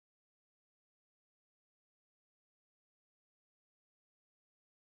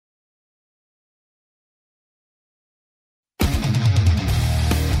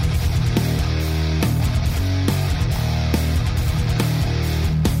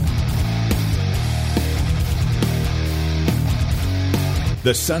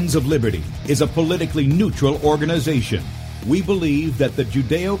The Sons of Liberty is a politically neutral organization. We believe that the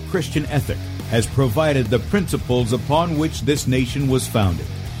Judeo-Christian ethic has provided the principles upon which this nation was founded.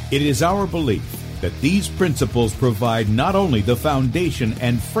 It is our belief that these principles provide not only the foundation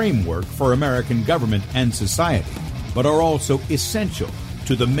and framework for American government and society, but are also essential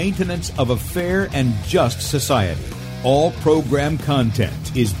to the maintenance of a fair and just society. All program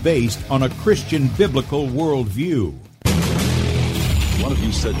content is based on a Christian biblical worldview. One of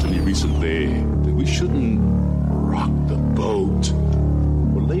you said to me recently that we shouldn't rock the boat.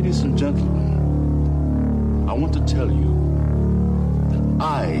 Well, ladies and gentlemen, I want to tell you that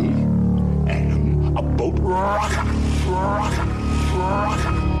I am a boat rocker.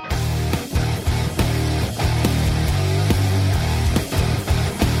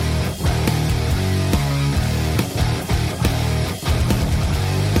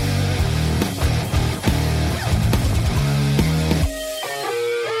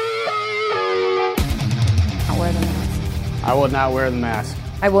 I will not wear the mask.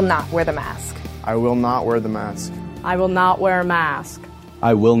 I will not wear the mask. I will not wear the mask. I will not wear a mask.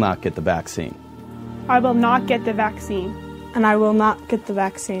 I will not get the vaccine. I will not get the vaccine. And I will not get the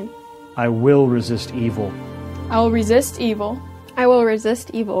vaccine. I will resist evil. I will resist evil. I will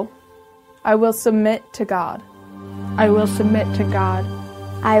resist evil. I will submit to God. I will submit to God.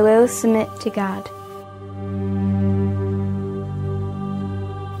 I will submit to God.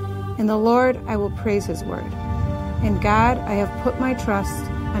 In the Lord I will praise His word. In God I have put my trust,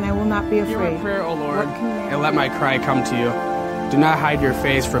 and I will not be afraid. Hear my prayer, O Lord, and let my cry come to you. Do not hide your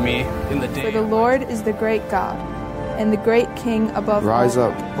face from me in the day. For the Lord is the great God, and the great King above all. Rise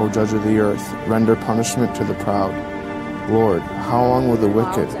up, O judge of the earth, render punishment to the proud. Lord, how long will the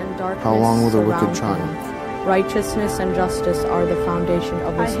wicked triumph? Righteousness and justice are the foundation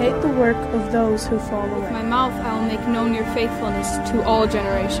of His I hate the work of those who fall away. With my mouth I will make known your faithfulness to all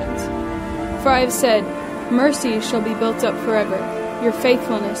generations. For I have said, mercy shall be built up forever. Your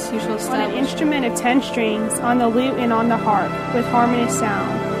faithfulness you shall establish. On an instrument of 10 strings, on the lute and on the harp, with harmonious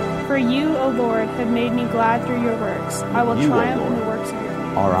sound. For you, O Lord, have made me glad through your works. I will triumph in the works of your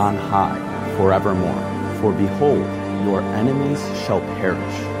hands. Are on high forevermore. For behold, your enemies shall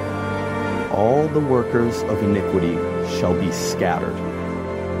perish. All the workers of iniquity shall be scattered.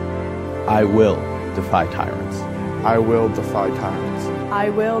 I will defy tyrants. I will defy tyrants. I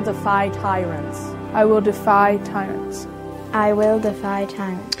will defy tyrants. I will defy tyrants. I will defy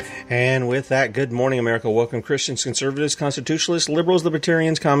tyrants. And with that, good morning, America. Welcome, Christians, conservatives, constitutionalists, liberals,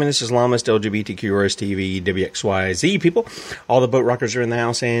 libertarians, communists, Islamists, LGBTQ, RSTV, WXYZ people. All the boat rockers are in the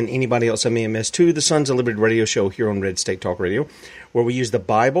house, and anybody else I may have missed, to the Sons of Liberty radio show here on Red State Talk Radio, where we use the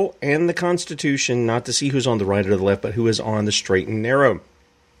Bible and the Constitution not to see who's on the right or the left, but who is on the straight and narrow.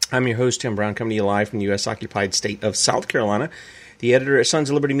 I'm your host, Tim Brown, coming to you live from the U.S.-occupied state of South Carolina, the editor at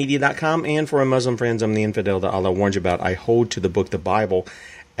sonsoflibertymedia.com, and for our Muslim friends, I'm the infidel that Allah warned you about. I hold to the book, the Bible,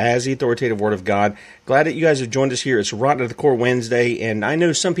 as the authoritative Word of God. Glad that you guys have joined us here. It's Rotten to the Core Wednesday, and I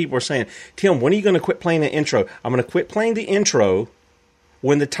know some people are saying, Tim, when are you going to quit playing the intro? I'm going to quit playing the intro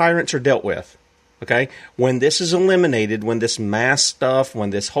when the tyrants are dealt with, okay? When this is eliminated, when this mass stuff,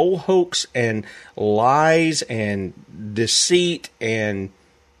 when this whole hoax and lies and deceit and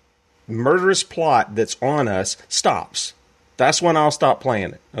murderous plot that's on us stops. That's when I'll stop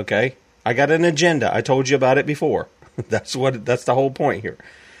playing it, okay? I got an agenda. I told you about it before. That's the whole point here.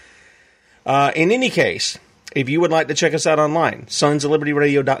 In any case, if you would like to check us out online,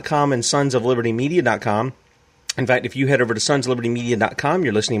 sonsoflibertyradio.com and sonsoflibertymedia.com. In fact, if you head over to sonsoflibertymedia.com,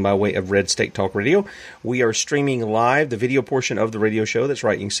 you're listening by way of Red State Talk Radio. We are streaming live the video portion of the radio show. That's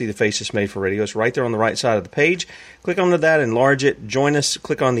right. You can see the faces made for radio. It's right there on the right side of the page. Click onto that, enlarge it, join us,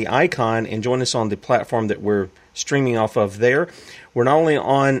 click on the icon, and join us on the platform that we're streaming off of there. We're not only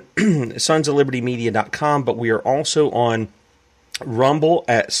on sonsoflibertymedia.com, but we are also on Rumble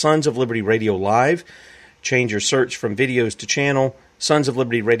at Sons of Liberty Radio Live. Change your search from videos to channel. Sons of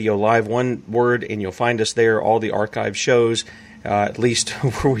Liberty Radio Live, one word, and you'll find us there. All the archive shows, at least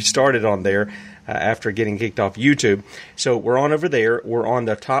where we started on there after getting kicked off YouTube. So we're on over there. We're on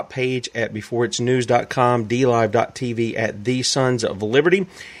the top page at beforeitsnews.com, dlive.tv at The Sons of Liberty,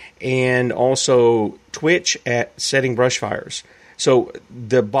 and also Twitch at Setting Brushfires. So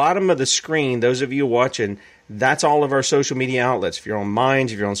the bottom of the screen, those of you watching, that's all of our social media outlets. If you're on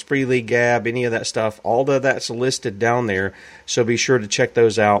Minds, if you're on Spreely, Gab, any of that stuff, all of that's listed down there. So be sure to check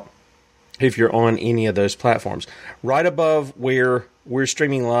those out if you're on any of those platforms. Right above where we're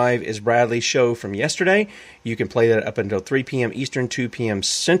streaming live is Bradley's show from yesterday. You can play that up until 3 p.m. Eastern, 2 p.m.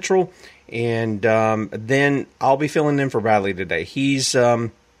 Central. And then I'll be filling in for Bradley today. He's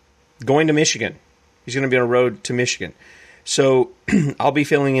going to Michigan. He's going to be on a road to Michigan. So I'll be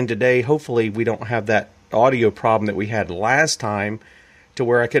filling in today. Hopefully we don't have that audio problem that we had last time to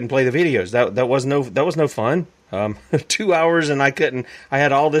where I couldn't play the videos. That was no fun. 2 hours and I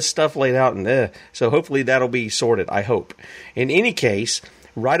had all this stuff laid out, and so hopefully that'll be sorted, I hope. In any case,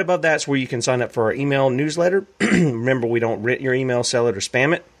 right above that's where you can sign up for our email newsletter. Remember, we don't rent your email, sell it, or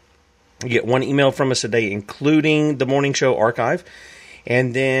spam it. You get one email from us a day, including the morning show archive.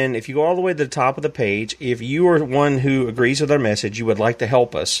 And then if you go all the way to the top of the page, if you are one who agrees with our message, you would like to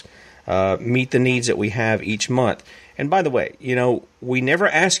help us meet the needs that we have each month. And by the way, we never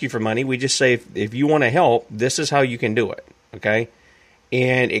ask you for money. We just say, if you want to help, this is how you can do it, okay?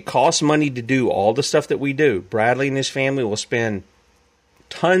 And it costs money to do all the stuff that we do. Bradley and his family will spend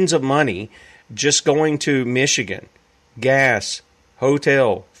tons of money just going to Michigan. Gas,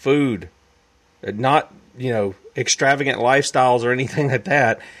 hotel, food, not, extravagant lifestyles or anything like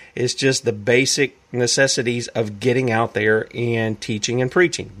that. It's just the basic necessities of getting out there and teaching and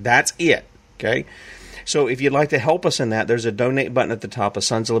preaching. That's it, okay? So if you'd like to help us in that, there's a donate button at the top of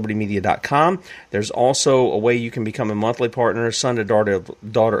sonsoflibertymedia.com. There's also a way you can become a monthly partner, son or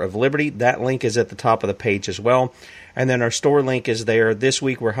daughter of Liberty. That link is at the top of the page as well. And then our store link is there. This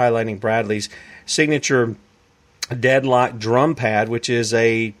week we're highlighting Bradley's signature Deadlock drum pad, which is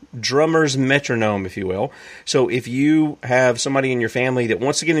a drummer's metronome, if you will. So if you have somebody in your family that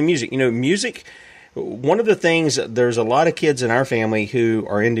wants to get into music, music, one of the things, there's a lot of kids in our family who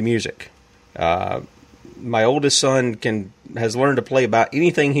are into music. My oldest son has learned to play about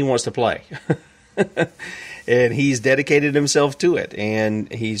anything he wants to play. And he's dedicated himself to it,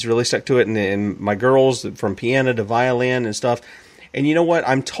 and he's really stuck to it. And my girls, from piano to violin and stuff. And you know what?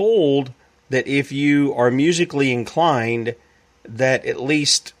 I'm told that if you are musically inclined, that at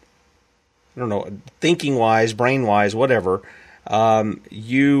least, thinking-wise, brain-wise, whatever,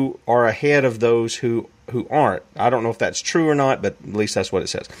 you are ahead of those who aren't. I don't know if that's true or not, but at least that's what it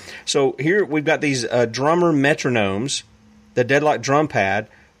says. So here we've got these drummer metronomes, the Deadlock drum pad.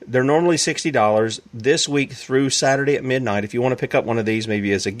 They're normally $60 this week through Saturday at midnight. If you want to pick up one of these,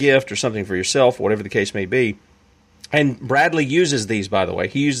 maybe as a gift or something for yourself, whatever the case may be. And Bradley uses these, by the way.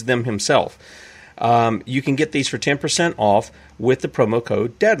 He uses them himself. You can get these for 10% off with the promo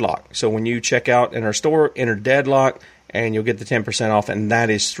code Deadlock. So when you check out in our store, enter Deadlock, and you'll get the 10% off. And that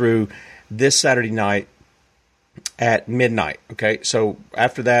is through this Saturday night at midnight. Okay, so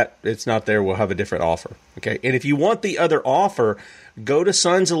after that, it's not there. We'll have a different offer. Okay, and if you want the other offer, go to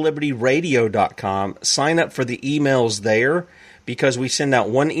sonsoflibertyradio.com. Sign up for the emails there, because we send out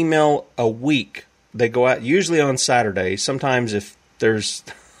one email a week. They go out usually on Saturdays. Sometimes if there's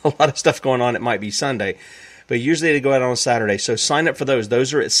a lot of stuff going on, it might be Sunday. But usually they go out on Saturday. So sign up for those.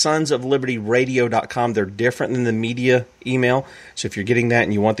 Those are at sonsoflibertyradio.com. They're different than the media email. So if you're getting that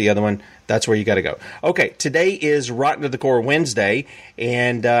and you want the other one, that's where you got to go. Okay, today is Rotten to the Core Wednesday.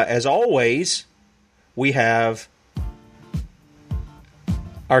 And as always, we have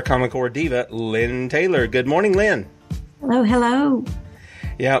our Common Core diva, Lynn Taylor. Good morning, Lynn. Hello.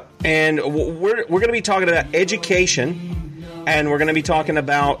 Yeah, and we're going to be talking about education, and we're going to be talking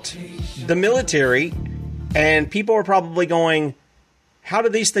about the military, and people are probably going, how do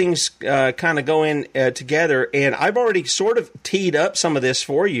these things kind of go in together? And I've already sort of teed up some of this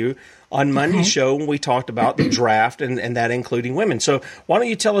for you on Monday's show when we talked about the draft and that including women. So why don't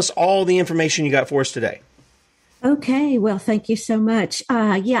you tell us all the information you got for us today? Okay, well, thank you so much.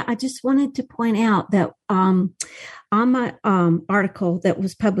 I just wanted to point out that on my article that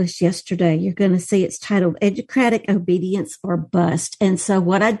was published yesterday, you're going to see it's titled Educratic Obedience or Bust. And so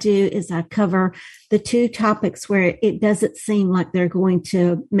what I do is I cover the two topics where it doesn't seem like they're going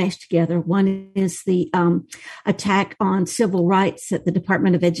to mesh together. One is the attack on civil rights that the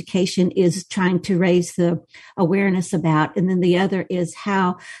Department of Education is trying to raise the awareness about. And then the other is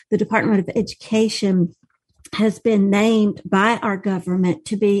how the Department of Education has been named by our government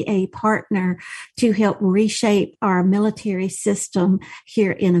to be a partner to help reshape our military system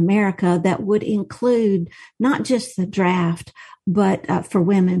here in America that would include not just the draft, but for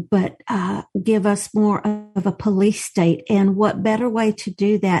women, but give us more of a police state. And what better way to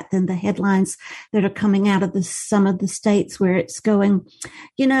do that than the headlines that are coming out of some of the states where it's going,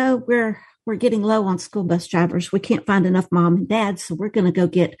 we're getting low on school bus drivers. We can't find enough mom and dad, so we're going to go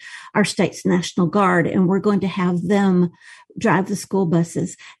get our state's National Guard, and we're going to have them drive the school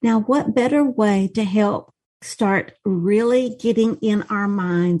buses. Now, what better way to help start really getting in our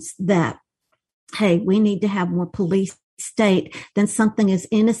minds that, hey, we need to have more police state than something as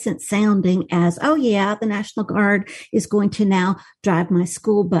innocent sounding as, oh yeah, the National Guard is going to now drive my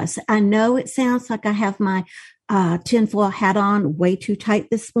school bus. I know it sounds like I have my tinfoil hat on way too tight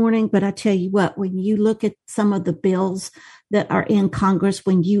this morning. But I tell you what, when you look at some of the bills that are in Congress,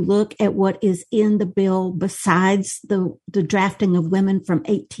 when you look at what is in the bill besides the drafting of women from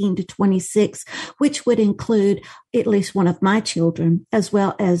 18 to 26, which would include at least one of my children, as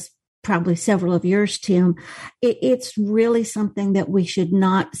well as probably several of yours, Tim, it's really something that we should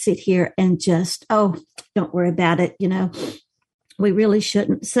not sit here and just, don't worry about it, We really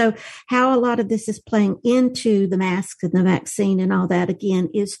shouldn't. So how a lot of this is playing into the masks and the vaccine and all that, again,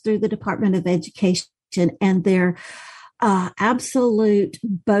 is through the Department of Education and their absolute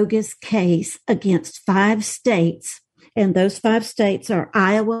bogus case against 5 states. And those 5 states are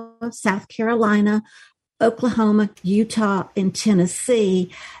Iowa, South Carolina, Oklahoma, Utah, and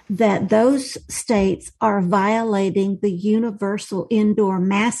Tennessee, that those states are violating the universal indoor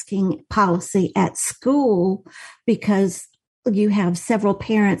masking policy at school because you have several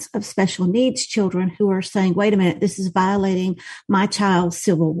parents of special needs children who are saying, wait a minute, this is violating my child's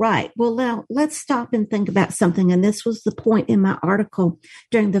civil right. Well, now let's stop and think about something. And this was the point in my article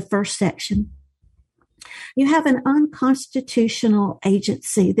during the first section. You have an unconstitutional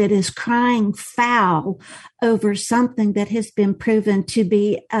agency that is crying foul over something that has been proven to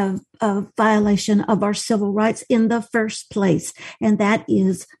be a violation of our civil rights in the first place, and that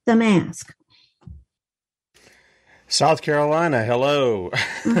is the mask. South Carolina, hello.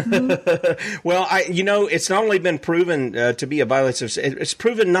 Mm-hmm. Well, it's not only been proven to be a violation, it's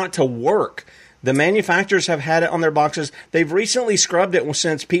proven not to work. The manufacturers have had it on their boxes. They've recently scrubbed it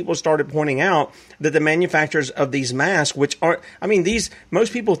since people started pointing out that the manufacturers of these masks, which aren't,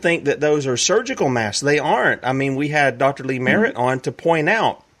 most people think that those are surgical masks. They aren't. We had Dr. Lee Merritt on to point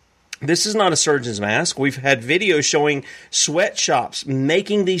out this is not a surgeon's mask. We've had videos showing sweatshops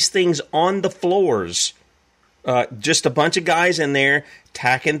making these things on the floors. Just a bunch of guys in there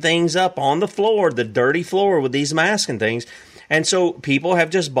tacking things up on the floor, the dirty floor with these masks and things. And so people have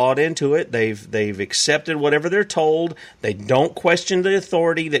just bought into it. They've accepted whatever they're told. They don't question the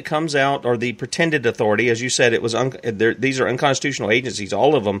authority that comes out, or the pretended authority. As you said, it was these are unconstitutional agencies,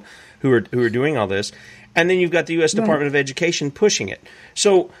 all of them, who are doing all this. And then you've got the U.S. Department of Education pushing it.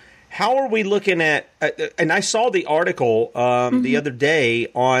 So how are we looking at? And I saw the article the other day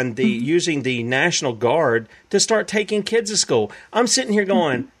on the using the National Guard to start taking kids to school. I'm sitting here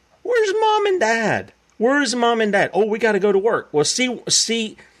going, "Where's mom and dad? Where's mom and dad? Oh, we got to go to work." Well,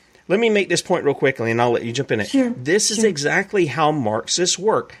 see. Let me make this point real quickly, and I'll let you jump in it. Sure, this is exactly how Marxists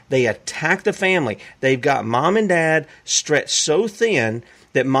work. They attack the family. They've got mom and dad stretched so thin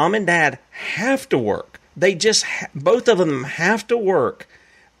that mom and dad have to work. They just both of them have to work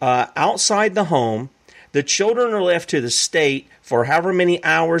outside the home. The children are left to the state for however many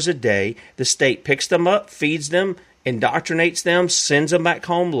hours a day. The state picks them up, feeds them, indoctrinates them, sends them back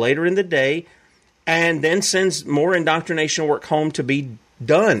home later in the day, and then sends more indoctrination work home to be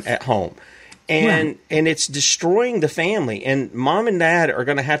done at home. And it's destroying the family. And mom and dad are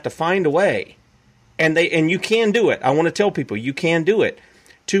going to have to find a way. And you can do it. I want to tell people you can do it.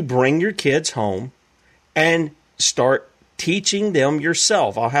 To bring your kids home and start teaching them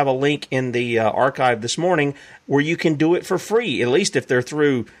yourself. I'll have a link in the archive this morning where you can do it for free. At least if they're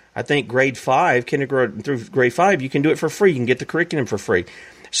through, I think, grade 5, kindergarten through grade 5, you can do it for free. You can get the curriculum for free.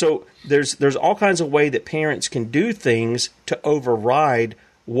 So there's all kinds of way that parents can do things to override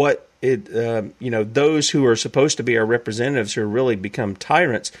what those who are supposed to be our representatives, who really become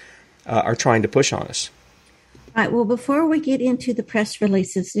tyrants, are trying to push on us. All right. Well, before we get into the press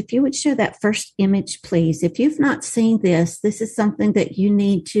releases, if you would show that first image, please. If you've not seen this is something that you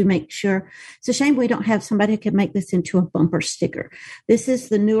need to make sure. It's a shame we don't have somebody who can make this into a bumper sticker. This is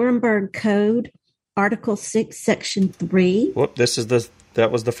the Nuremberg Code, Article 6, Section 3. Whoop,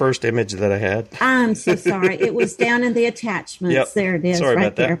 that was the first image that I had. I'm so sorry. It was down in the attachments. Yep. There it is. Sorry right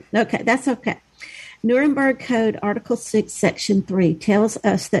about there. That. Okay, that's okay. Nuremberg Code, Article 6, Section 3 tells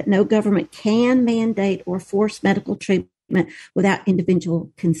us that no government can mandate or force medical treatment without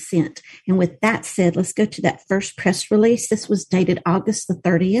individual consent. And with that said, let's go to that first press release. This was dated August the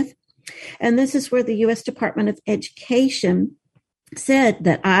 30th. And this is where the U.S. Department of Education said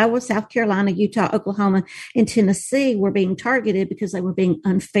that Iowa, South Carolina, Utah, Oklahoma, and Tennessee were being targeted because they were being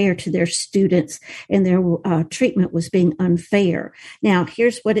unfair to their students, and their treatment was being unfair. Now,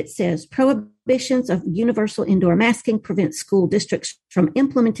 here's what it says. Prohibitions of universal indoor masking prevent school districts from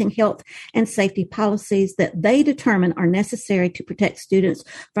implementing health and safety policies that they determine are necessary to protect students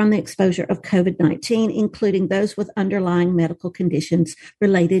from the exposure of COVID-19, including those with underlying medical conditions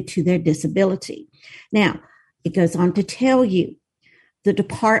related to their disability. Now, it goes on to tell you, the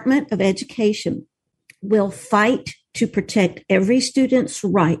Department of Education will fight to protect every student's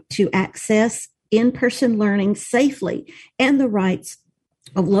right to access in-person learning safely and the rights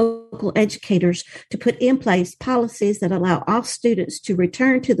of local educators to put in place policies that allow all students to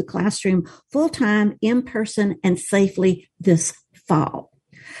return to the classroom full-time, in person, and safely this fall.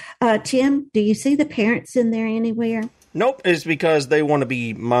 Tim, do you see the parents in there anywhere? Nope, it's because they want to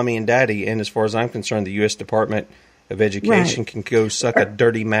be mommy and daddy, and as far as I'm concerned, the U.S. Department of Education can go suck a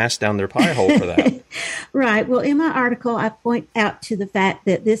dirty mask down their pie hole for that. Right. Well, in my article, I point out to the fact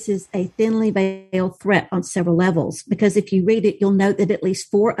that this is a thinly veiled threat on several levels, because if you read it, you'll note that at least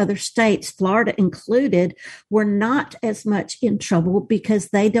 4 other states, Florida included, were not as much in trouble because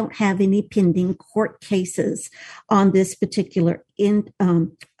they don't have any pending court cases on this particular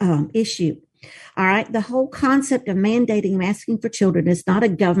issue. All right. The whole concept of mandating masking for children is not a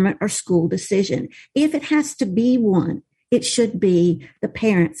government or school decision. If it has to be one, it should be the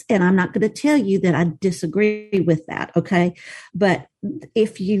parents. And I'm not going to tell you that I disagree with that. Okay. But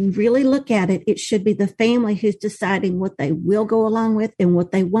if you really look at it, it should be the family who's deciding what they will go along with and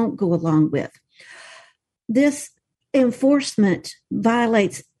what they won't go along with. This enforcement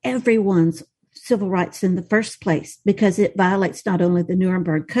violates everyone's civil rights in the first place, because it violates not only the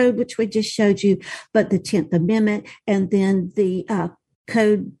Nuremberg Code, which we just showed you, but the 10th Amendment, and then the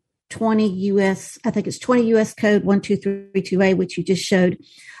Code 20 U.S., I think it's 20 U.S. Code 1232A, which you just showed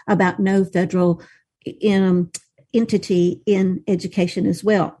about no federal entity in education as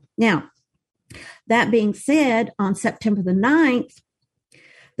well. Now, that being said, on September the 9th,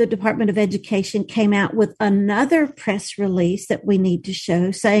 the Department of Education came out with another press release that we need to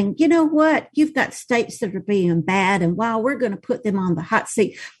show, saying, you know what, you've got states that are being bad, and while we're going to put them on the hot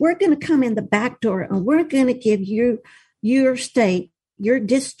seat, we're going to come in the back door and we're going to give you your state, your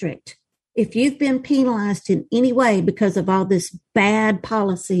district, if you've been penalized in any way because of all this bad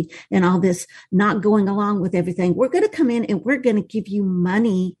policy and all this not going along with everything, we're going to come in and we're going to give you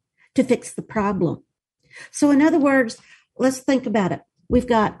money to fix the problem. So in other words, let's think about it. We've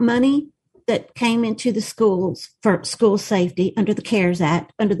got money that came into the schools for school safety under the CARES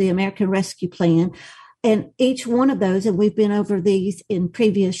Act, under the American Rescue Plan. And each one of those, and we've been over these in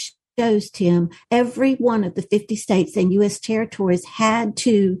previous shows, Tim, every one of the 50 states and U.S. territories had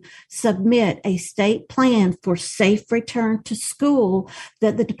to submit a state plan for safe return to school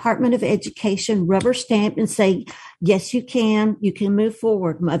that the Department of Education rubber stamped and say, yes, you can move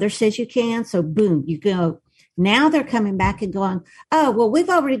forward. Mother says you can, so boom, you go. Now they're coming back and going, oh, well, we've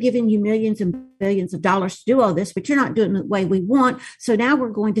already given you millions and billions of dollars to do all this, but you're not doing it the way we want. So now we're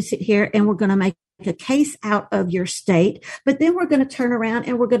going to sit here and we're going to make a case out of your state, but then we're going to turn around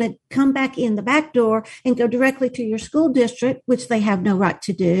and we're going to come back in the back door and go directly to your school district, which they have no right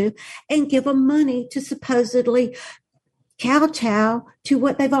to do, and give them money to supposedly kowtow to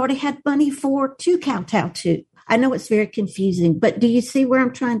what they've already had money for to kowtow to. I know it's very confusing, but do you see where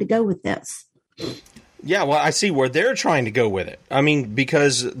I'm trying to go with this? Yeah, well, I see where they're trying to go with it. I mean,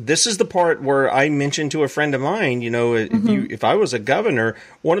 because this is the part where I mentioned to a friend of mine, you know, if I was a governor,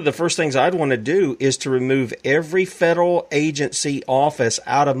 one of the first things I'd want to do is to remove every federal agency office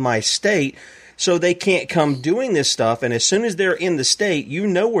out of my state so they can't come doing this stuff. And as soon as they're in the state, you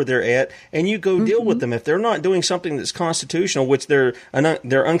know where they're at, and you go deal with them. If they're not doing something that's constitutional, which they're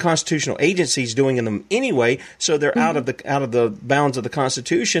unconstitutional agencies doing in them anyway, so they're out of the bounds of the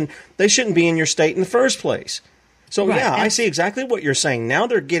Constitution, they shouldn't be in your state in the first place. So, right. Yeah, I see exactly what you're saying. Now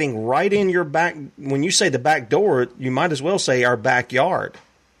they're getting right in your back. When you say the back door, you might as well say our backyard.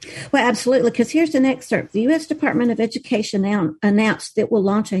 Well, absolutely, because here's an excerpt. The U.S. Department of Education now announced it will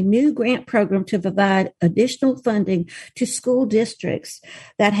launch a new grant program to provide additional funding to school districts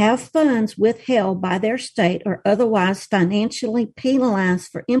that have funds withheld by their state or otherwise financially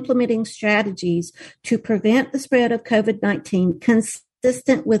penalized for implementing strategies to prevent the spread of COVID-19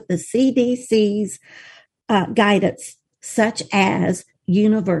 consistent with the CDC's guidance, such as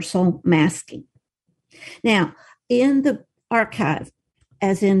universal masking. Now, in the archive,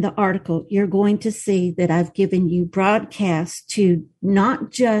 as in the article, you're going to see that I've given you broadcasts to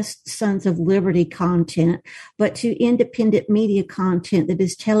not just Sons of Liberty content, but to independent media content that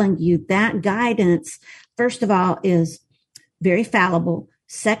is telling you that guidance, first of all, is very fallible.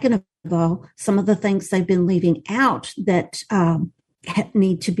 Second of all, some of the things they've been leaving out that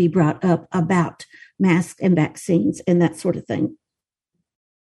need to be brought up about masks and vaccines and that sort of thing.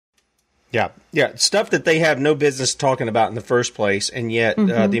 Yeah, stuff that they have no business talking about in the first place, and yet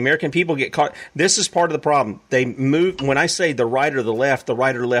the American people get caught. This is part of the problem. They move, when I say the right or the left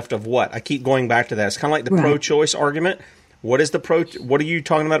of what? I keep going back to that. It's kind of like the pro-choice argument. What are you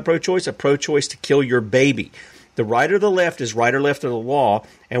talking about pro-choice? A pro-choice to kill your baby. The right or the left is right or left of the law,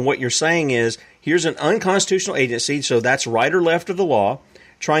 and what you're saying is, here's an unconstitutional agency, so that's right or left of the law.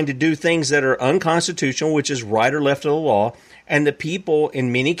 trying to do things that are unconstitutional, which is right or left of the law, and the people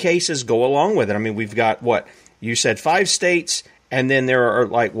in many cases go along with it. I mean, we've got what you said, 5 states, and then there are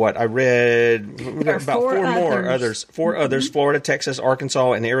like what I read about 4 others, Florida, Texas,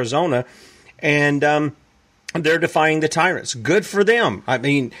 Arkansas, and Arizona, and they're defying the tyrants. Good for them. I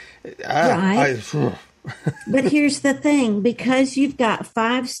mean, right. But here's the thing, because you've got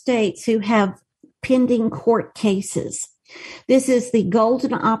 5 states who have pending court cases, this is the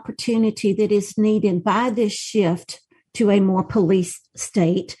golden opportunity that is needed by this shift to a more police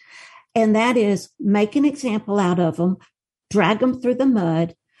state. And that is make an example out of them, drag them through the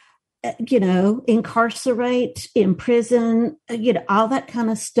mud, incarcerate, imprison, all that kind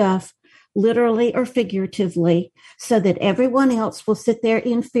of stuff, literally or figuratively, so that everyone else will sit there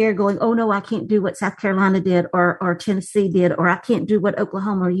in fear going, oh, no, I can't do what South Carolina did or Tennessee did, or I can't do what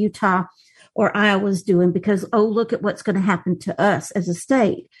Oklahoma or Utah or Iowa's doing because, oh, look at what's going to happen to us as a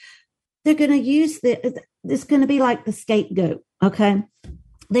state. They're going to use it's going to be like the scapegoat, okay?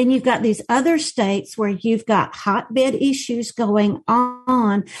 Then you've got these other states where you've got hotbed issues going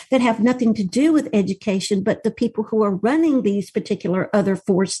on that have nothing to do with education, but the people who are running these particular other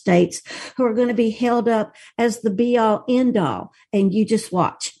 4 states who are going to be held up as the be-all, end-all, and you just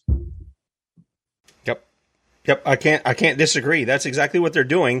watch. Yep. I can't disagree. That's exactly what they're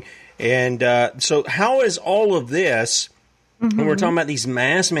doing. And so how is all of this, when we're talking about these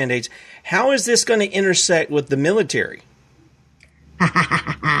mass mandates, how is this going to intersect with the military?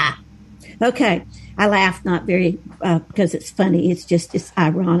 Okay. I laugh not very because it's funny. It's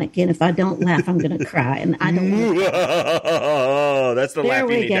ironic. And if I don't laugh, I'm going to cry. And I don't. That's the laugh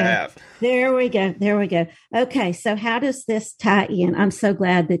you need to have. There we go. Okay. So how does this tie in? I'm so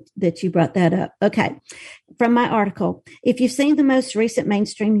glad that you brought that up. Okay. From my article, if you've seen the most recent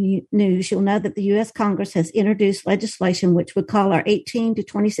mainstream news, you'll know that the U.S. Congress has introduced legislation which would call our 18 to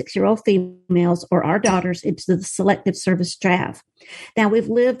 26-year-old females or our daughters into the selective service draft. Now, we've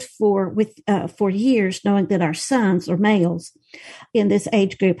lived for years knowing that our sons or males in this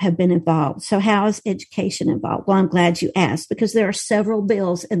age group have been involved. So how is education involved? Well, I'm glad you asked, because there are several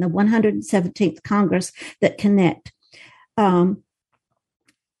bills in the 117th Congress that connect.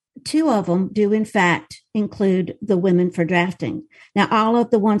 2 of them do, in fact, include the women for drafting. Now, all of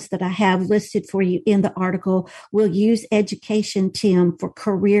the ones that I have listed for you in the article will use education, Tim, for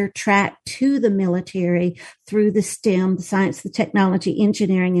career track to the military through the STEM, the science, the technology,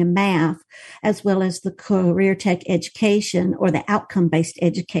 engineering, and math, as well as the career tech education or the outcome-based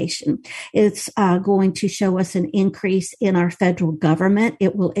education. It's going to show us an increase in our federal government.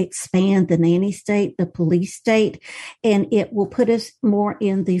 It will expand the nanny state, the police state, and it will put us more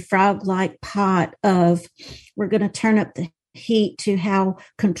in the frog-like pot of we're going to turn up the heat to how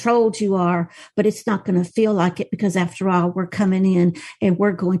controlled you are, but it's not going to feel like it because after all, we're coming in and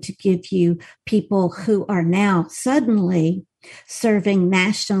we're going to give you people who are now suddenly serving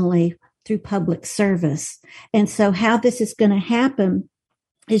nationally through public service. And so how this is going to happen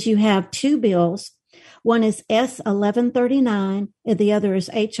is you have 2 bills. One is S 1139 and the other is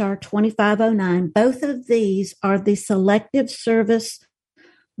HR 2509. Both of these are the Selective Service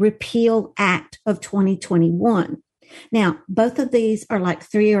Repeal Act of 2021. Now, both of these are like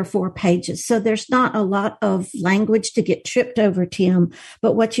 3 or 4 pages. So there's not a lot of language to get tripped over, Tim.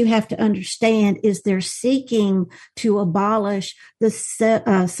 But what you have to understand is they're seeking to abolish the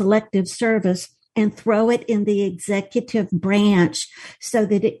selective service and throw it in the executive branch so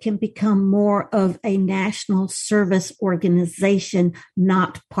that it can become more of a national service organization,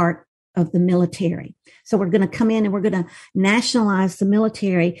 not part of the military. So we're going to come in and we're going to nationalize the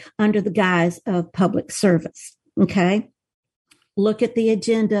military under the guise of public service. Okay. Look at the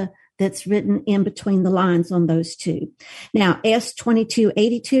agenda that's written in between the lines on those 2. Now, S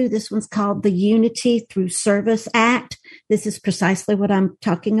 2282, this one's called the Unity Through Service Act. This is precisely what I'm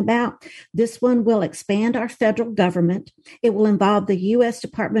talking about. This one will expand our federal government. It will involve the U.S.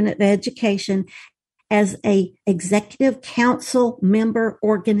 Department of Education as a executive council member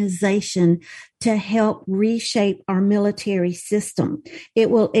organization to help reshape our military system.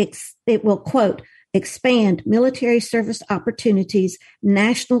 It will quote, expand military service opportunities,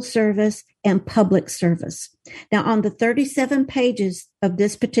 national service, and public service. Now, on the 37 pages of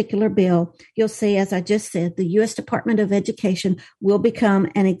this particular bill, you'll see, as I just said, the U.S. Department of Education will become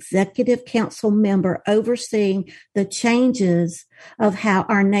an executive council member overseeing the changes of how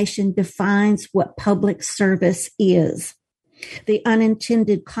our nation defines what public service is. The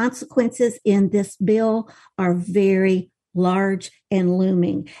unintended consequences in this bill are very large, and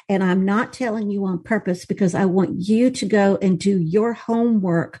looming. And I'm not telling you on purpose because I want you to go and do your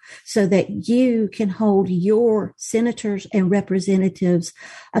homework so that you can hold your senators and representatives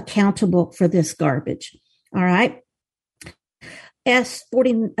accountable for this garbage. All right.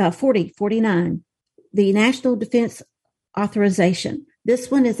 S-4049, the National Defense Authorization. This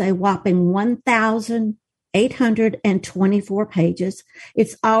one is a whopping 1,824 pages.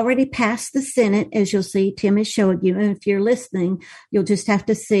 It's already passed the Senate, as you'll see. Tim is showing you. And if you're listening, you'll just have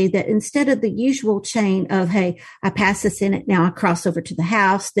to see that instead of the usual chain of, hey, I passed the Senate, now I cross over to the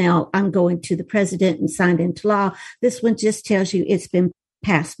House, now I'm going to the president and signed into law. This one just tells you it's been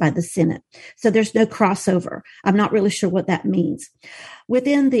passed by the Senate. So there's no crossover. I'm not really sure what that means.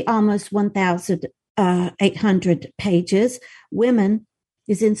 Within the almost 1,800 pages, women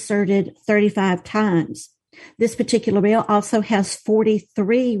is inserted 35 times. This particular bill also has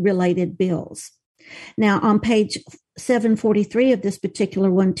 43 related bills. Now, on page 743 of this particular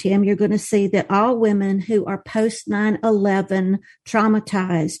one, Tim, you're going to see that all women who are post 9/11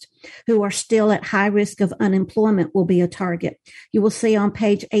 traumatized, who are still at high risk of unemployment, will be a target. You will see on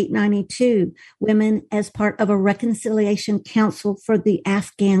page 892, women as part of a reconciliation council for the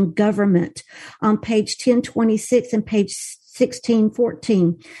Afghan government. On page 1026 and page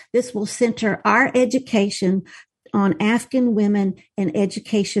 1614, this will center our education on Afghan women and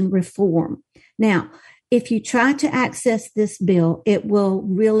education reform. Now, if you try to access this bill, it will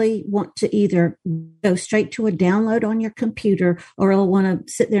really want to either go straight to a download on your computer, or it'll want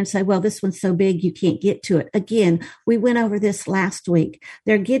to sit there and say, well, this one's so big you can't get to it. Again, we went over this last week.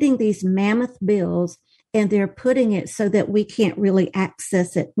 They're getting these mammoth bills and they're putting it so that we can't really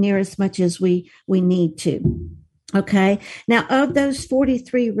access it near as much as we need to. Okay. Now, of those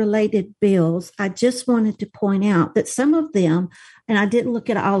 43 related bills, I just wanted to point out that some of them, and I didn't look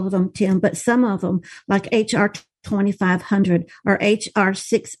at all of them, Tim, but some of them, like H.R. 2500 or H.R.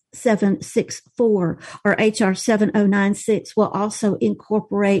 6764 or H.R. 7096, will also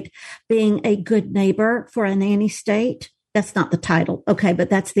incorporate being a good neighbor for a nanny state. That's not the title. Okay. But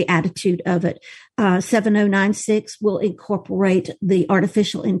that's the attitude of it. 7096 will incorporate the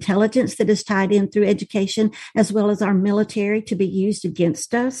artificial intelligence that is tied in through education, as well as our military, to be used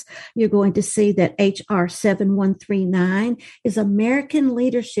against us. You're going to see that HR 7139 is American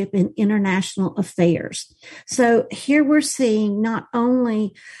leadership in international affairs. So here we're seeing not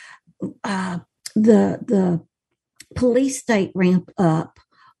only the police state ramp up,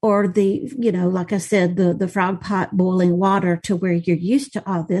 or like I said, the frog pot boiling water to where you're used to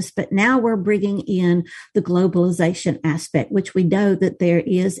all this. But now we're bringing in the globalization aspect, which we know that there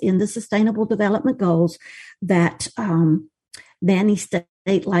is in the Sustainable Development Goals, that nanny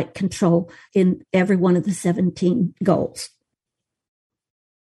state-like control in every one of the 17 goals.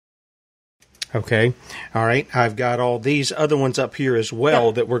 Okay. All right. I've got all these other ones up here as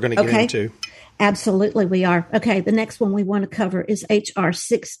well that we're going to get into. Absolutely, we are. Okay, the next one we want to cover is H.R.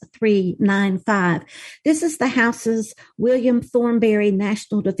 6395. This is the House's William Thornberry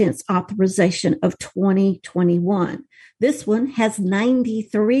National Defense Authorization of 2021. This one has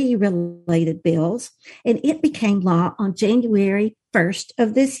 93 related bills, and it became law on January 1st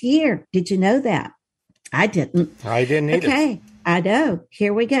of this year. Did you know that? I didn't. I didn't either. Okay. I know.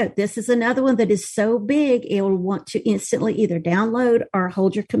 Here we go. This is another one that is so big, it will want to instantly either download or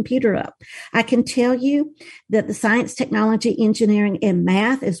hold your computer up. I can tell you that the science, technology, engineering, and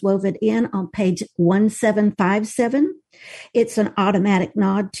math is woven in on page 1757. It's an automatic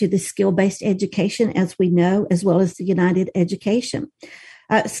nod to the skill-based education, as we know, as well as the United Nations.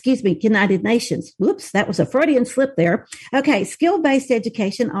 Whoops, that was a Freudian slip there. Okay, skill-based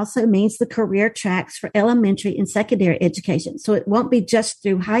education also means the career tracks for elementary and secondary education. So it won't be just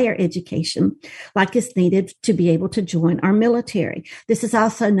through higher education like is needed to be able to join our military. This is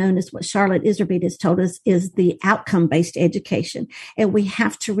also known as what Charlotte Iserbyt has told us is the outcome-based education. And we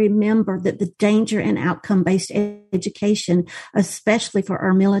have to remember that the danger in outcome-based education, especially for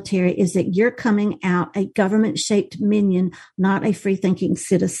our military, is that you're coming out a government-shaped minion, not a free-thinking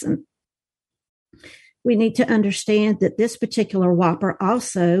citizen. We need to understand that this particular whopper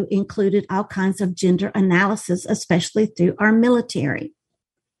also included all kinds of gender analysis, especially through our military.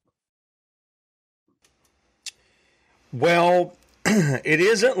 Well, it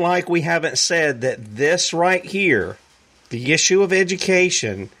isn't like we haven't said that this right here, the issue of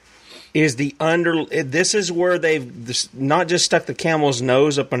education, is this is where they've not just stuck the camel's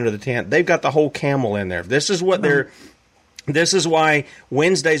nose up under the tent. They've got the whole camel in there. This is what This is why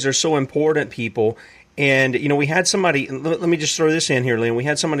Wednesdays are so important, people. And, we had somebody, let me just throw this in here, Lynn. We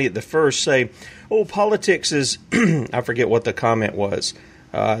had somebody at the first say, oh, politics is, I forget what the comment was.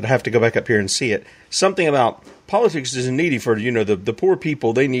 I'd have to go back up here and see it. Something about politics isn't needy for, the poor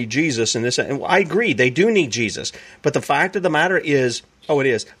people. They need Jesus and this. And I agree. They do need Jesus. But the fact of the matter is, it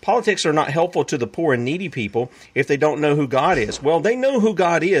is. Politics are not helpful to the poor and needy people if they don't know who God is. Well, they know who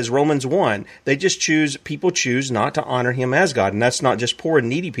God is, Romans 1. They just people choose not to honor him as God. And that's not just poor and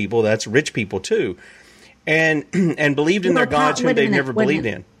needy people, that's rich people too. And believed in their gods whom they've never believed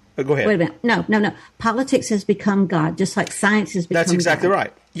in. But go ahead. Wait a minute. No. Politics has become God, just like science has become God. That's exactly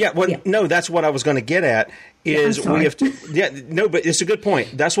right. Yeah, no, that's what I was going to get at. Is we have to, but it's a good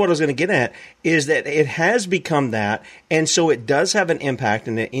point. That's what I was going to get at, is that it has become that, and so it does have an impact.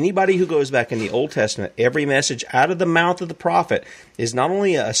 And that anybody who goes back in the Old Testament, every message out of the mouth of the prophet is not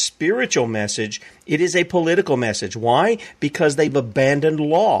only a spiritual message, it is a political message. Why? Because they've abandoned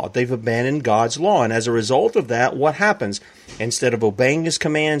law. They've abandoned God's law. And as a result of that, what happens? Instead of obeying his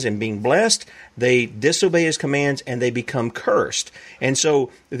commands and being blessed, they disobey his commands and they become cursed. And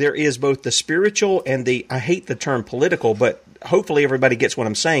so there is both the spiritual and I hate the term political, but hopefully everybody gets what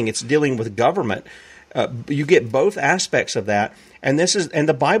I'm saying. It's dealing with government. You get both aspects of that. And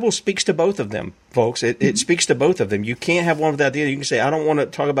the Bible speaks to both of them, folks. It speaks to both of them. You can't have one without the other. You can say, I don't want to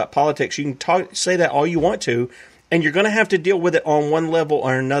talk about politics. You can say that all you want to, and you're going to have to deal with it on one level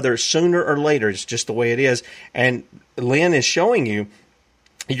or another sooner or later. It's just the way it is. And Lynn is showing you,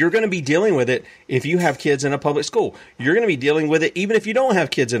 you're going to be dealing with it if you have kids in a public school. You're going to be dealing with it even if you don't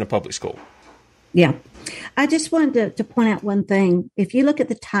have kids in a public school. Yeah. I just wanted to point out one thing. If you look at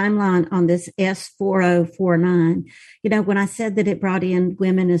the timeline on this S4049, when I said that it brought in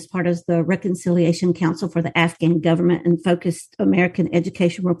women as part of the Reconciliation Council for the Afghan government and focused American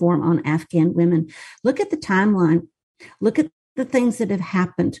education reform on Afghan women, look at the timeline. Look at the things that have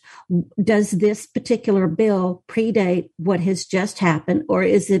happened. Does this particular bill predate what has just happened, or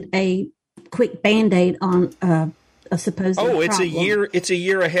is it a quick Band-Aid on a supposed problem? It's a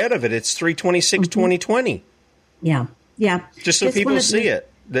year ahead of it. It's 3/26/2020. Yeah. Just so people see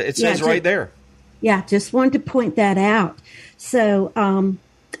it. It says right there. Yeah, just wanted to point that out. So,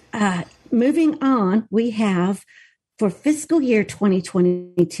 moving on, we have for fiscal year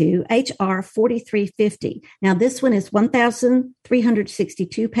 2022, H.R. 4350. Now, this one is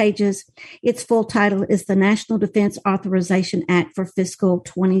 1,362 pages. Its full title is the National Defense Authorization Act for fiscal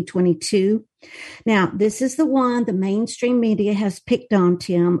 2022. Now, this is the one the mainstream media has picked on,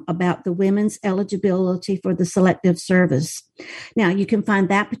 Tim, about the women's eligibility for the selective service. Now, you can find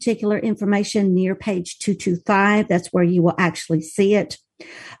that particular information near page 225. That's where you will actually see it.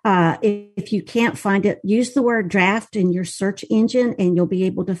 If you can't find it, use the word draft in your search engine and you'll be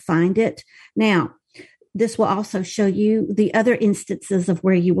able to find it. Now, this will also show you the other instances of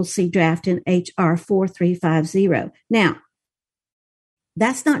where you will see draft in HR 4350. Now,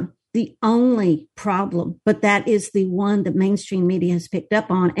 that's not the only problem, but that is the one that mainstream media has picked up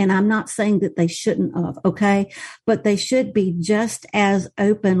on. And I'm not saying that they shouldn't have, okay? But they should be just as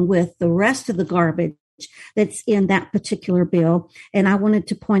open with the rest of the garbage that's in that particular bill. And I wanted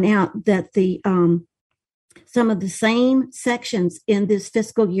to point out that the some of the same sections in this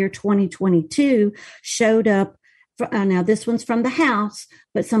fiscal year 2022 showed up. Now, this one's from the House,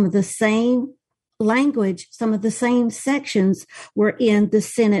 but some of the same language, some of the same sections were in the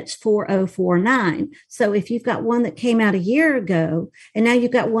Senate's 4049. So if you've got one that came out a year ago, and now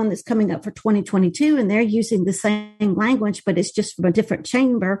you've got one that's coming up for 2022, and they're using the same language, but it's just from a different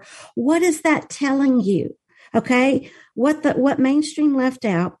chamber, what is that telling you? Okay, what mainstream left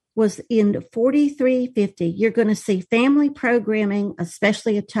out was in 4350, you're going to see family programming,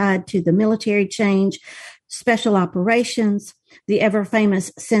 especially tied to the military change, special operations, the ever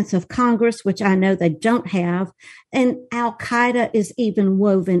famous sense of Congress, which I know they don't have, and Al-Qaeda is even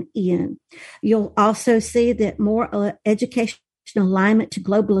woven in. You'll also see that more educational alignment to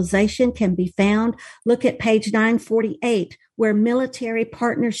globalization can be found. Look at page 948, where military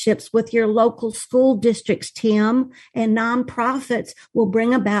partnerships with your local school districts, Tim, and nonprofits will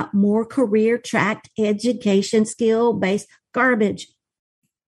bring about more career-tracked education, skill-based garbage.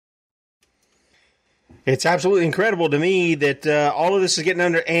 It's absolutely incredible to me that all of this is getting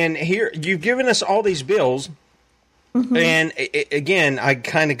under. And here, you've given us all these bills. Mm-hmm. And again, I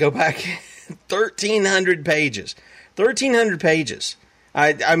kind of go back 1,300 pages. 1,300 pages.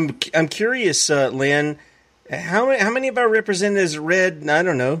 I'm curious, Lynn, how many of our representatives read, I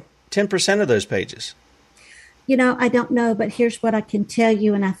don't know, 10% of those pages? I don't know, but here's what I can tell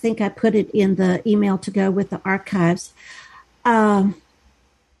you, and I think I put it in the email to go with the archives.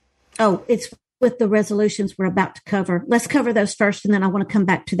 It's with the resolutions we're about to cover. Let's cover those first, and then I want to come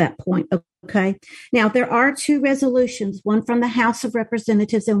back to that point, okay? Now, there are two resolutions, one from the House of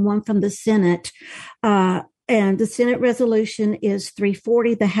Representatives and one from the Senate. And the Senate resolution is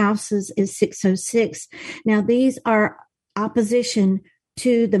 340. The House's is 606. Now, these are opposition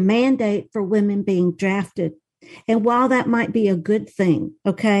to the mandate for women being drafted. And while that might be a good thing,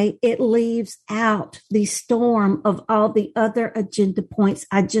 okay, it leaves out the storm of all the other agenda points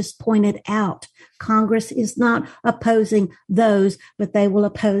I just pointed out. Congress is not opposing those, but they will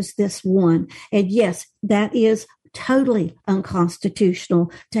oppose this one. And yes, that is totally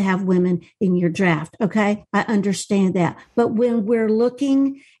unconstitutional to have women in your draft. Okay, I understand that. But when we're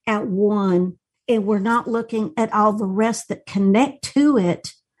looking at one and we're not looking at all the rest that connect to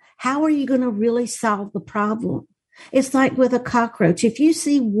it, how are you going to really solve the problem? It's like with a cockroach. If you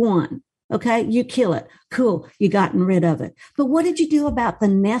see one, okay, you kill it. Cool, you gotten rid of it. But what did you do about the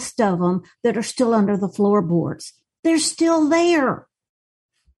nest of them that are still under the floorboards? They're still there.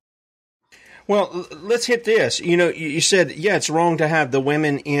 Well, let's hit this. You know, you said, yeah, it's wrong to have the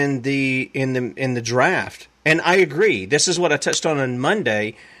women in the draft, and I agree. This is what I touched on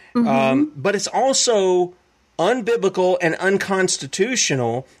Monday. But it's also unbiblical and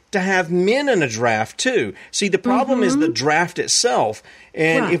unconstitutional to have men in a draft too. See, the problem is the draft itself.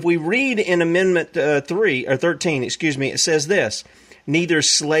 And if we read in Amendment 13, it says this: neither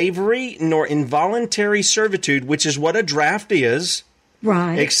slavery nor involuntary servitude, which is what a draft is,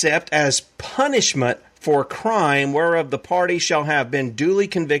 except as punishment for crime whereof the party shall have been duly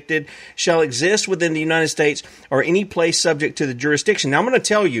convicted, shall exist within the United States or any place subject to the jurisdiction. Now, I'm going to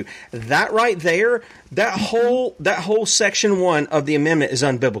tell you that right there, that whole section 1 of the amendment is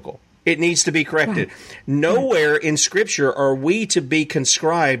unbiblical. It needs to be corrected. Nowhere in Scripture are we to be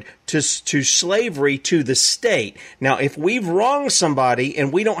conscribed to slavery to the state. Now, if we've wronged somebody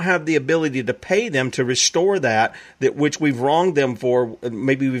and we don't have the ability to pay them to restore that which we've wronged them for,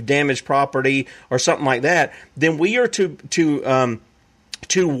 maybe we've damaged property or something like that, then we are to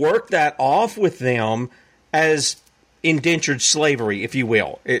work that off with them as indentured slavery, if you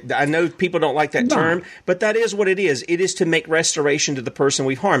will. I know people don't like that term, but that is what it is. It is to make restoration to the person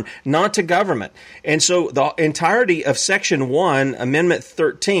we've harmed, not to government. And so the entirety of Section 1, Amendment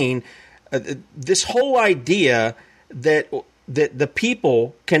 13, this whole idea that the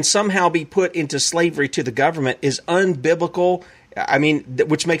people can somehow be put into slavery to the government is unbiblical. I mean,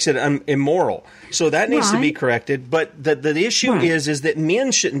 which makes it immoral. So that needs to be corrected. But the issue is that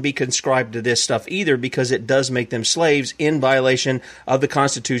men shouldn't be conscribed to this stuff either, because it does make them slaves in violation of the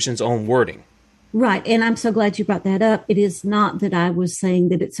Constitution's own wording. Right. And I'm so glad you brought that up. It is not that I was saying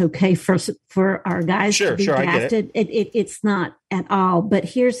that it's okay for our guys to be drafted. It's not at all. But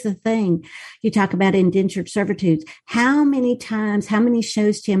here's the thing. You talk about indentured servitudes. How many times, how many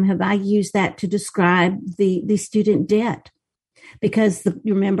shows, Tim, have I used that to describe the student debt? Because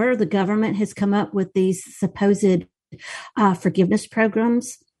remember, the government has come up with these supposed forgiveness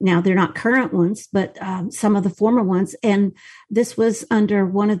programs. Now, they're not current ones, but some of the former ones. And this was under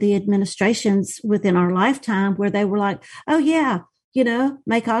one of the administrations within our lifetime where they were like, oh, yeah,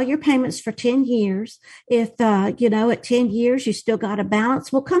 make all your payments for 10 years. If, at 10 years, you still got a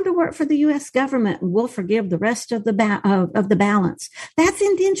balance, well, come to work for the U.S. government and we'll forgive the rest of the balance. That's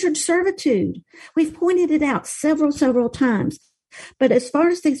indentured servitude. We've pointed it out several times. But as far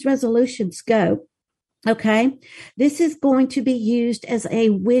as these resolutions go, okay, this is going to be used as a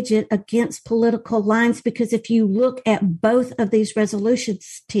widget against political lines, because if you look at both of these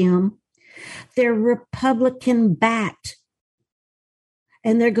resolutions, Tim, they're Republican backed.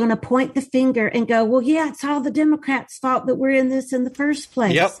 And they're going to point the finger and go, well, yeah, it's all the Democrats' fault that we're in this in the first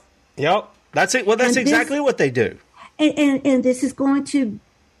place. Yep. That's it. Well, that's exactly what they do. And this is going to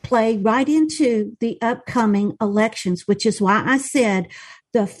play right into the upcoming elections, which is why I said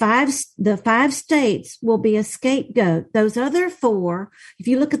the five states will be a scapegoat. Those other 4, if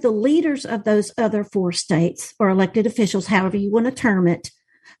you look at the leaders of those other 4 states or elected officials, however you want to term it,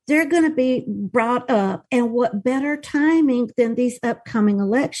 they're going to be brought up. And what better timing than these upcoming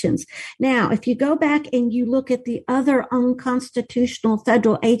elections? Now, if you go back and you look at the other unconstitutional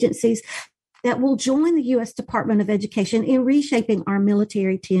federal agencies that will join the U.S. Department of Education in reshaping our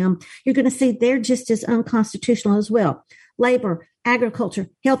military, Tim, you're going to see they're just as unconstitutional as well. Labor, agriculture,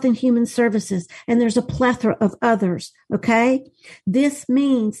 health and human services, and there's a plethora of others, okay? This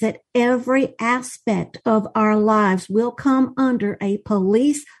means that every aspect of our lives will come under a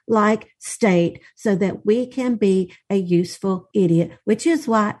police-like state so that we can be a useful idiot, which is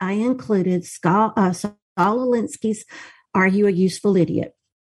why I included Saul Alinsky's Are You a Useful Idiot?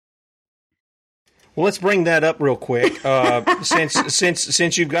 Well, let's bring that up real quick,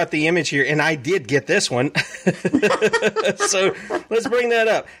 since you've got the image here, and I did get this one. So let's bring that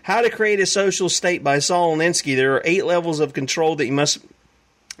up. How to Create a Social State by Saul Alinsky. There are 8 levels of control that you must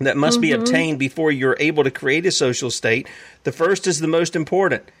that must be obtained before you're able to create a social state. The first is the most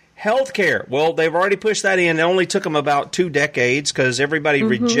important. Healthcare. Well, they've already pushed that in. It only took them about 2 decades because everybody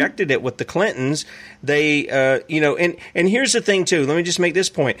rejected it with the Clintons. They, and here's the thing, too. Let me just make this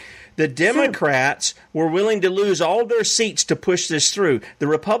point. The Democrats were willing to lose all their seats to push this through. The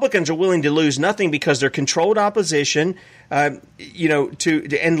Republicans are willing to lose nothing because they're controlled opposition, and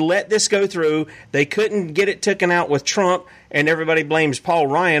let this go through. They couldn't get it taken out with Trump, and everybody blames Paul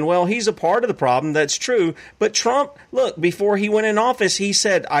Ryan. Well, he's a part of the problem. That's true. But Trump, look, before he went in office, he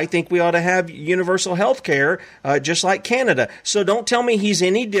said, I think we ought to have universal health care, just like Canada. So don't tell me he's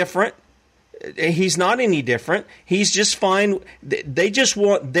any different. He's not any different. He's just fine. They just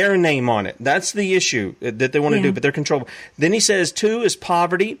want their name on it. That's the issue that they want to do, but they're controllable. Then he says 2 is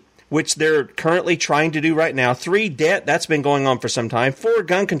poverty, which they're currently trying to do right now. 3, debt. That's been going on for some time. 4,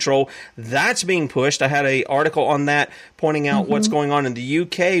 gun control. That's being pushed. I had an article on that pointing out what's going on in the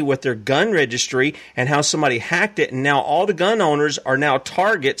UK with their gun registry and how somebody hacked it. And now all the gun owners are now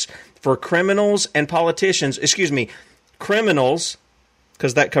targets for criminals and politicians. Criminals,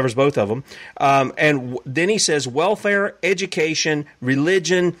 because that covers both of them. And then he says welfare, education,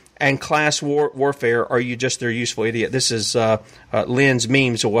 religion, and class warfare. Are you just their useful idiot? This is Lynn's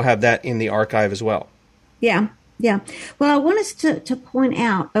meme, so we'll have that in the archive as well. Yeah. Well, I want us to point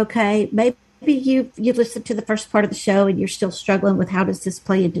out, okay, maybe you've listened to the first part of the show and you're still struggling with how does this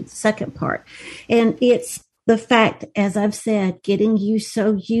play into the second part. And it's the fact, as I've said, getting you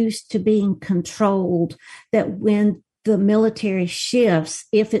so used to being controlled that when the military shifts,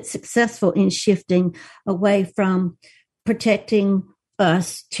 if it's successful in shifting away from protecting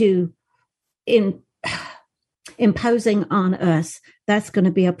us to imposing on us, that's going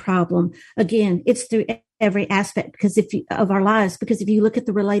to be a problem. Again, it's through every aspect of our lives, because if you look at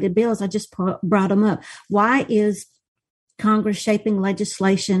the related bills, I just brought them up. Why is Congress shaping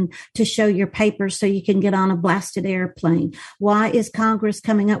legislation to show your papers so you can get on a blasted airplane? Why is Congress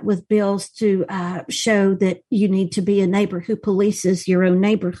coming up with bills to show that you need to be a neighbor who polices your own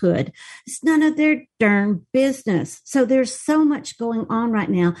neighborhood? It's none of their darn business. So there's so much going on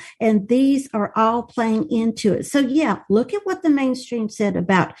right now, and these are all playing into it. So yeah, look at what the mainstream said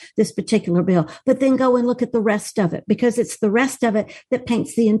about this particular bill, but then go and look at the rest of it, because it's the rest of it that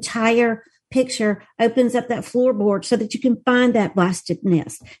paints the entire picture, opens up that floorboard so that you can find that blasted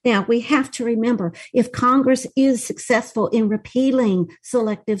nest. Now, we have to remember, if Congress is successful in repealing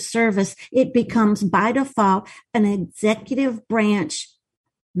selective service, it becomes by default an executive branch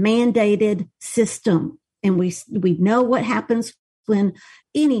mandated system. And we know what happens when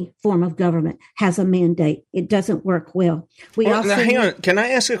any form of government has a mandate. It doesn't work well. Now, hang on. Can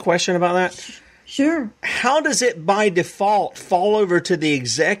I ask a question about that? Sure. How does it by default fall over to the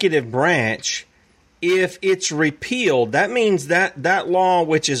executive branch if it's repealed? That means that law,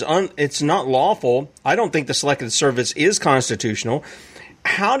 which is it's not lawful. I don't think the selective service is constitutional.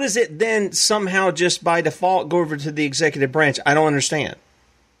 How does it then somehow just by default go over to the executive branch? I don't understand.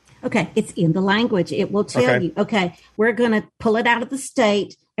 Okay, it's in the language. It will tell you, okay, we're going to pull it out of the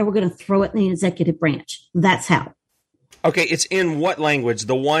state and we're going to throw it in the executive branch. That's how. Okay, it's in what language?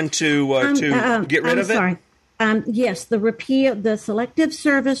 The one to get rid of it? Sorry. Yes, the Selective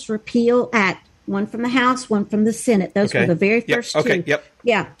Service Repeal Act. One from the House, one from the Senate. Those were the very first two. Okay, yep.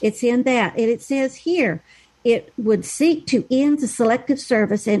 Yeah, it's in that. And it says here, it would seek to end the selective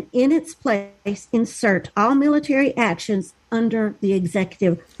service and in its place insert all military actions under the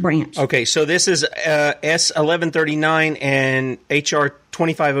executive branch. Okay, so this is S 1139 and HR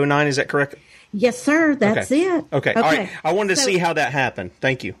 2509. Is that correct? Yes, sir. That's it. Okay. All right. I wanted to see how that happened.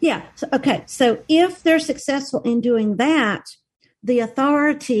 Thank you. Yeah. So if they're successful in doing that, the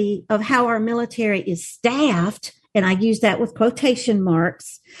authority of how our military is staffed, and I use that with quotation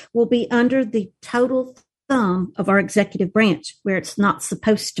marks, will be under the total thumb of our executive branch, where it's not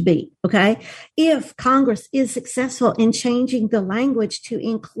supposed to be. Okay. If Congress is successful in changing the language to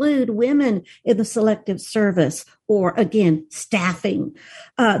include women in the selective service, or again, staffing,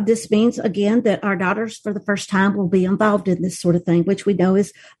 this means again that our daughters for the first time will be involved in this sort of thing, which we know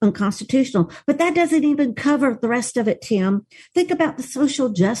is unconstitutional. But that doesn't even cover the rest of it, Tim. Think about the social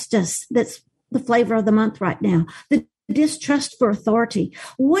justice that's the flavor of the month right now. The distrust for authority.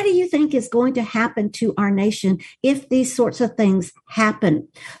 What do you think is going to happen to our nation if these sorts of things happen?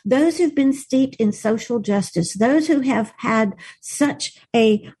 Those who've been steeped in social justice, those who have had such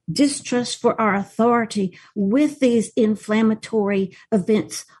a distrust for our authority with these inflammatory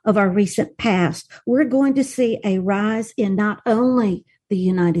events of our recent past, we're going to see a rise in not only the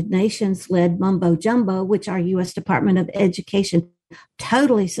United Nations-led mumbo jumbo, which our U.S. Department of Education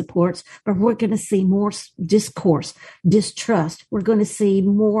totally supports, but we're going to see more discourse, distrust. We're going to see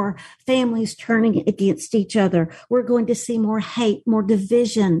more families turning against each other. We're going to see more hate, more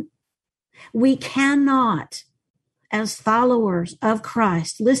division. We cannot, as followers of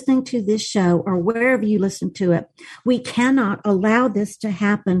Christ, listening to this show or wherever you listen to it, we cannot allow this to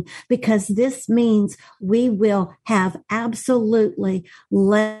happen, because this means we will have absolutely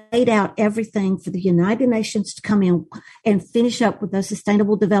laid out everything for the United Nations to come in and finish up with those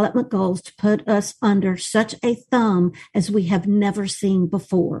Sustainable Development Goals to put us under such a thumb as we have never seen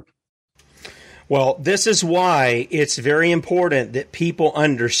before. Well, this is why it's very important that people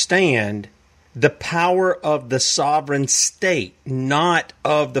understand the power of the sovereign state, not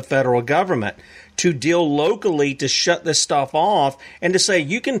of the federal government, to deal locally, to shut this stuff off, and to say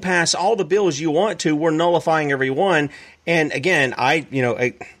you can pass all the bills you want to. We're nullifying every one. And again,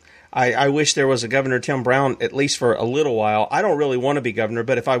 I wish there was a Governor Tim Brown, at least for a little while. I don't really want to be governor,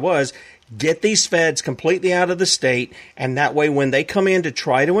 but if I was, get these feds completely out of the state, and that way when they come in to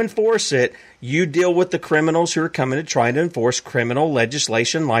try to enforce it, you deal with the criminals who are coming to try to enforce criminal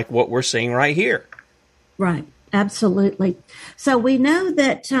legislation like what we're seeing right here. Right. Absolutely. So we know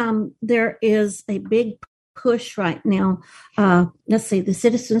that there is a big push right now. Let's see, the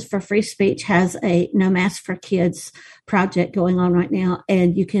Citizens for Free Speech has a No Mask for Kids project going on right now.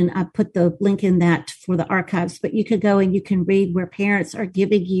 And you can, I put the link in that for the archives, but you can go and you can read where parents are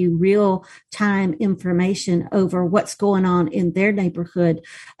giving you real time information over what's going on in their neighborhood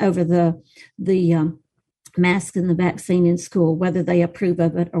over the mask and the vaccine in school, whether they approve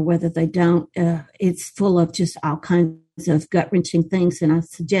of it or whether they don't. It's full of just all kinds of gut-wrenching things. And I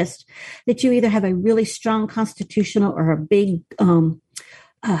suggest that you either have a really strong constitutional or a big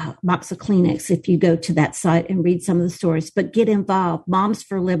box of Kleenex if you go to that site and read some of the stories. But get involved. Moms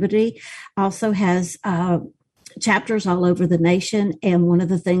for Liberty also has chapters all over the nation. And one of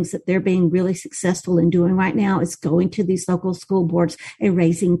the things that they're being really successful in doing right now is going to these local school boards and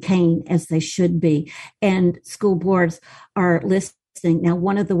raising Cain, as they should be. And school boards are listening. Now,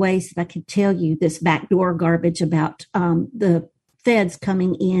 one of the ways that I could tell you this backdoor garbage about the feds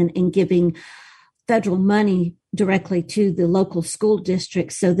coming in and giving federal money directly to the local school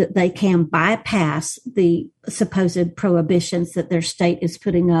districts so that they can bypass the supposed prohibitions that their state is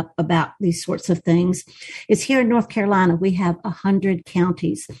putting up about these sorts of things is here in North Carolina. We have 100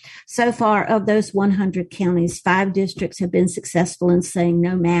 counties. So far, of those 100 counties, 5 districts have been successful in saying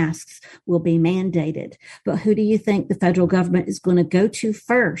no masks will be mandated. But who do you think the federal government is going to go to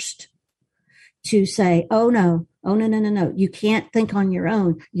first to say, oh, no, you can't think on your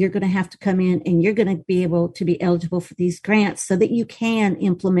own. You're going to have to come in and you're going to be able to be eligible for these grants so that you can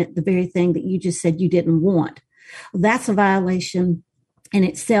implement the very thing that you just said you didn't want. Well, that's a violation in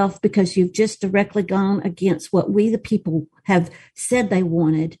itself, because you've just directly gone against what we, the people, have said they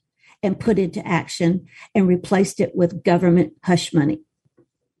wanted and put into action and replaced it with government hush money.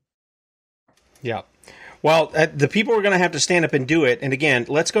 Yeah. Well, the people are going to have to stand up and do it. And again,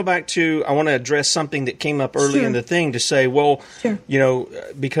 let's go back to, I want to address something that came up early in the thing to say, well, you know,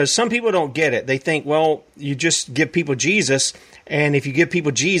 because some people don't get it. They think, well, you just give people Jesus. And if you give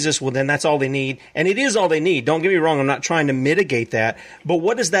people Jesus, well, then that's all they need. And it is all they need. Don't get me wrong. I'm not trying to mitigate that. But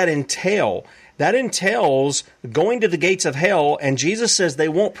what does that entail? That entails going to the gates of hell. And Jesus says they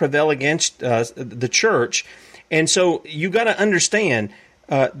won't prevail against the church. And so you got to understand,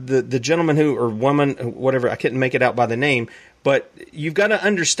 the gentleman who, or woman, whatever, I couldn't make it out by the name, but you've got to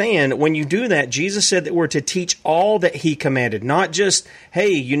understand when you do that, Jesus said that we're to teach all that he commanded, not just, hey,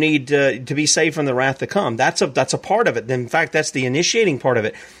 you need to be saved from the wrath to come. That's a part of it. In fact, that's the initiating part of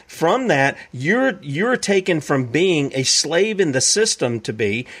it. From that, you're taken from being a slave in the system to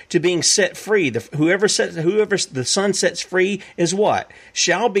being set free. Whoever the Son sets free is what?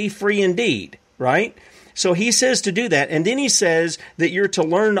 Shall be free indeed, right? So he says to do that, and then he says that you're to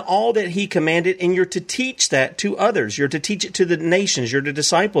learn all that he commanded, and you're to teach that to others. You're to teach it to the nations. You're to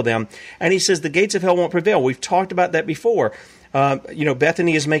disciple them. And he says the gates of hell won't prevail. We've talked about that before.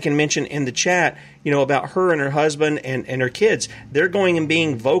 Bethany is making mention in the chat, about her and her husband and her kids. They're going and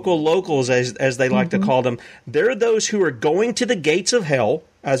being vocal locals, as they like to call them. They're those who are going to the gates of hell,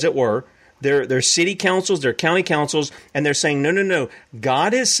 as it were. They're city councils, they're county councils, and they're saying, no.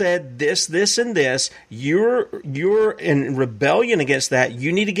 God has said this, this, and this. You're in rebellion against that.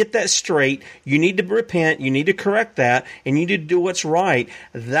 You need to get that straight. You need to repent. You need to correct that, and you need to do what's right.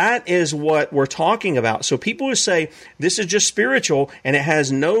 That is what we're talking about. So people who say this is just spiritual and it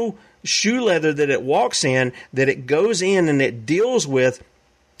has no shoe leather that it walks in, that it goes in and it deals with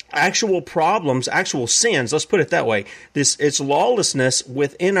actual problems, actual sins, let's put it that way. It's lawlessness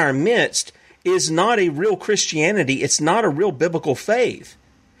within our midst, is not a real Christianity. It's not a real biblical faith.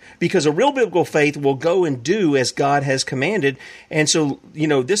 Because a real biblical faith will go and do as God has commanded. And so,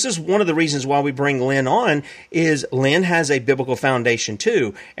 this is one of the reasons why we bring Lynn on, is Lynn has a biblical foundation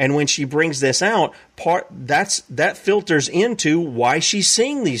too. And when she brings this out, that filters into why she's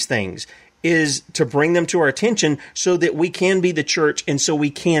seeing these things, is to bring them to our attention so that we can be the church and so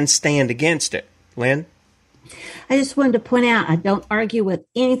we can stand against it. Lynn? I just wanted to point out, I don't argue with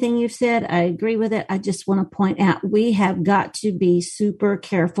anything you've said. I agree with it. I just want to point out, we have got to be super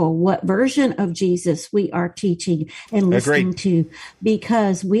careful what version of Jesus we are teaching and listening to,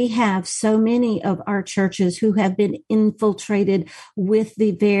 because we have so many of our churches who have been infiltrated with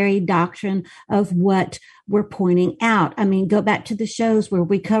the very doctrine of what we're pointing out. I mean, go back to the shows where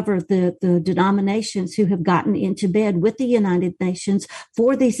we cover the denominations who have gotten into bed with the United Nations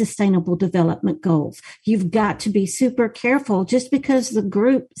for the Sustainable Development Goals. You've got to be super careful. Just because the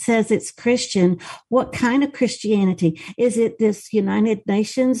group says it's Christian, what kind of Christianity? Is it this United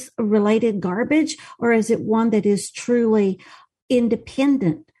Nations related garbage, or is it one that is truly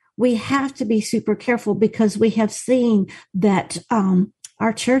independent? We have to be super careful, because we have seen that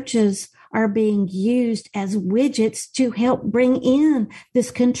our churches are being used as widgets to help bring in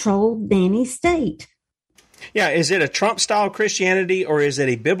this controlled nanny state. Yeah, is it a Trump-style Christianity, or is it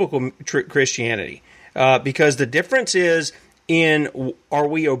a biblical Christianity? Because the difference is in, are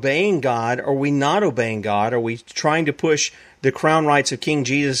we obeying God? Are we not obeying God? Are we trying to push the crown rights of King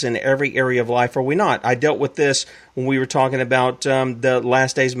Jesus in every area of life? Or are we not? I dealt with this when we were talking about the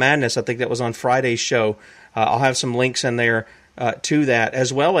Last Days Madness. I think that was on Friday's show. I'll have some links in there to that,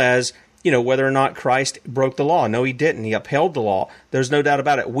 as well as whether or not Christ broke the law. No, he didn't. He upheld the law. There's no doubt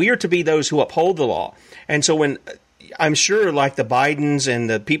about it. We are to be those who uphold the law. And so when, I'm sure like the Bidens and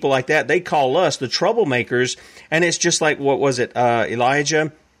the people like that, they call us the troublemakers. And it's just like, what was it,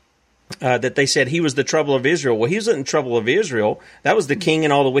 Elijah, that they said he was the trouble of Israel. Well, he wasn't the trouble of Israel. That was the king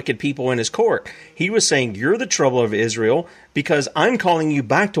and all the wicked people in his court. He was saying, you're the trouble of Israel because I'm calling you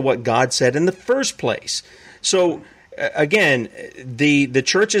back to what God said in the first place. So, again, the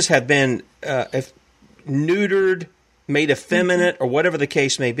churches have been neutered, made effeminate, or whatever the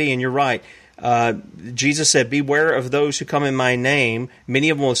case may be. And you're right. Jesus said, beware of those who come in my name. Many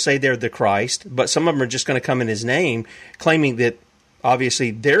of them will say they're the Christ, but some of them are just going to come in his name, claiming that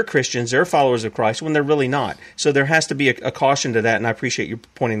obviously they're Christians, they're followers of Christ, when they're really not. So there has to be a caution to that, and I appreciate you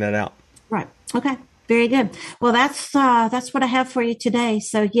pointing that out. Right. Okay. Very good. Well, that's what I have for you today.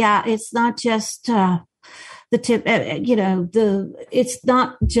 So yeah, it's not just the tip, it's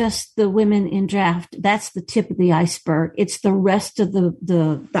not just the women in draft. That's the tip of the iceberg. It's the rest of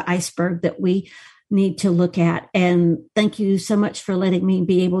the iceberg that we need to look at. And thank you so much for letting me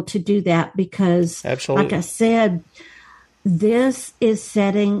be able to do that, because absolutely, like I said, this is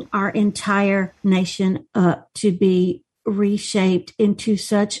setting our entire nation up to be reshaped into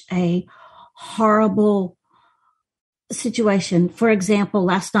such a horrible situation. For example,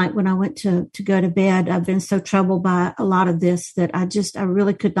 last night when I went to go to bed, I've been so troubled by a lot of this that I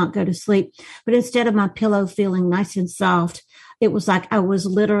really could not go to sleep. But instead of my pillow feeling nice and soft, it was like I was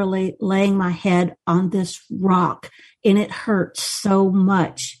literally laying my head on this rock, and it hurt so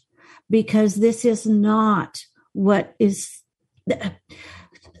much, because this is not what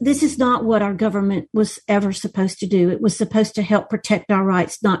our government was ever supposed to do. It was supposed to help protect our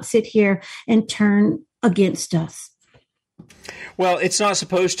rights, not sit here and turn against us. Well, it's not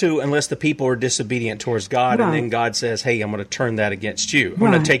supposed to unless the people are disobedient towards God, right. And then God says, hey, I'm going to turn that against you. I'm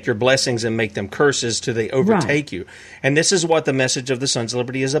going to take your blessings and make them curses till they overtake you. And this is what the message of the Sons of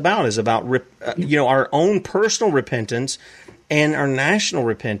Liberty is about our own personal repentance and our national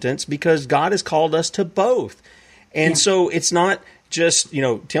repentance, because God has called us to both. And so it's not just,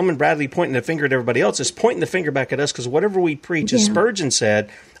 Tim and Bradley pointing the finger at everybody else. It's pointing the finger back at us, because whatever we preach, as Spurgeon said,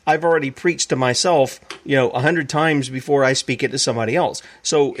 I've already preached to myself, 100 times before I speak it to somebody else.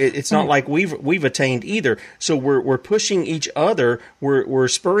 So it's not like we've attained either. So we're pushing each other, we're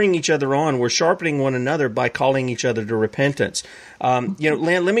spurring each other on, we're sharpening one another by calling each other to repentance. Lan,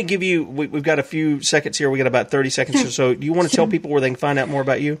 let me give you. We've got a few seconds here. We got about 30 seconds or so. Do you want to tell people where they can find out more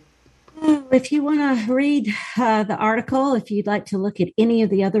about you? If you want to read the article, if you'd like to look at any of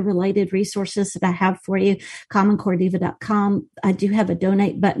the other related resources that I have for you, commoncorediva.com. I do have a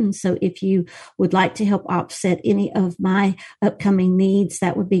donate button. So if you would like to help offset any of my upcoming needs,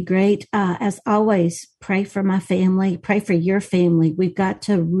 that would be great. As always, pray for my family, pray for your family. We've got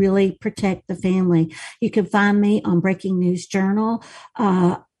to really protect the family. You can find me on Breaking News Journal,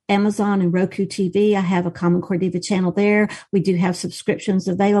 Amazon and Roku TV. I have a Common Core Diva channel there. We do have subscriptions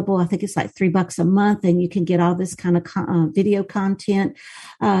available. I think it's like $3 a month, and you can get all this kind of video content.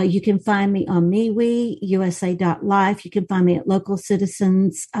 You can find me on MeWe, USA.life. You can find me at Local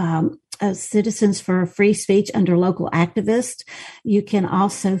Citizens, Citizens for Free Speech under Local Activist. You can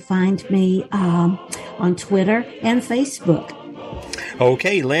also find me on Twitter and Facebook.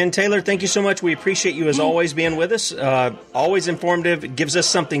 Okay, Lynn Taylor, thank you so much. We appreciate you as always being with us. Always informative. It gives us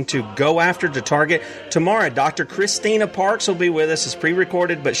something to go after, to target. Tomorrow, Dr. Christina Parks will be with us. It's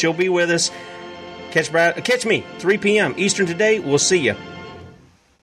pre-recorded, but she'll be with us. Catch me, 3 p.m. Eastern today. We'll see you.